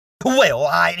Well,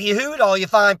 Heidi Hoot, all you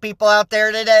fine people out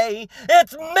there today.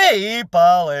 It's me,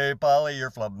 Polly,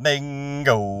 your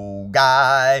flamingo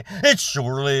guy. It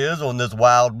surely is on this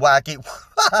wild, wacky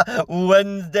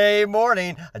Wednesday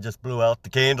morning. I just blew out the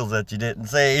candles that you didn't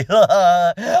see.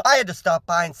 I had to stop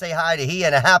by and say hi to he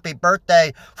and a happy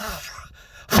birthday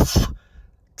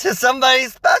to somebody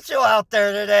special out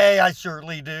there today. I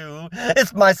surely do.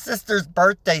 It's my sister's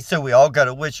birthday, so we all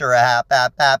gotta wish her a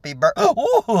happy birthday.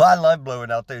 Ooh, I love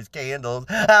blowing out those candles.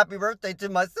 Happy birthday to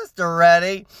my sister,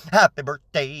 ready? Happy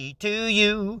birthday to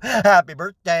you. Happy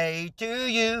birthday to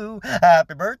you.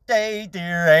 Happy birthday,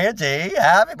 dear Angie.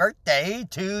 Happy birthday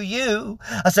to you.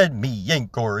 I said me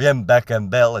and Corey and Becca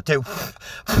and Bella too.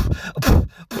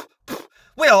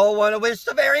 We all want to wish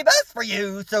the very best for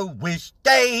you. So wish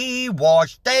day,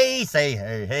 wash day, say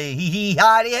hey, hey, hee, hee,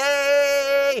 Heidi,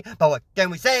 hey. But what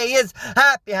can we say is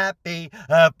happy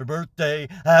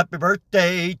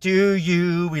birthday to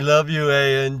you. We love you,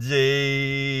 Angie.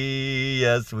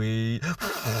 Yes, we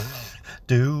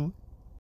do.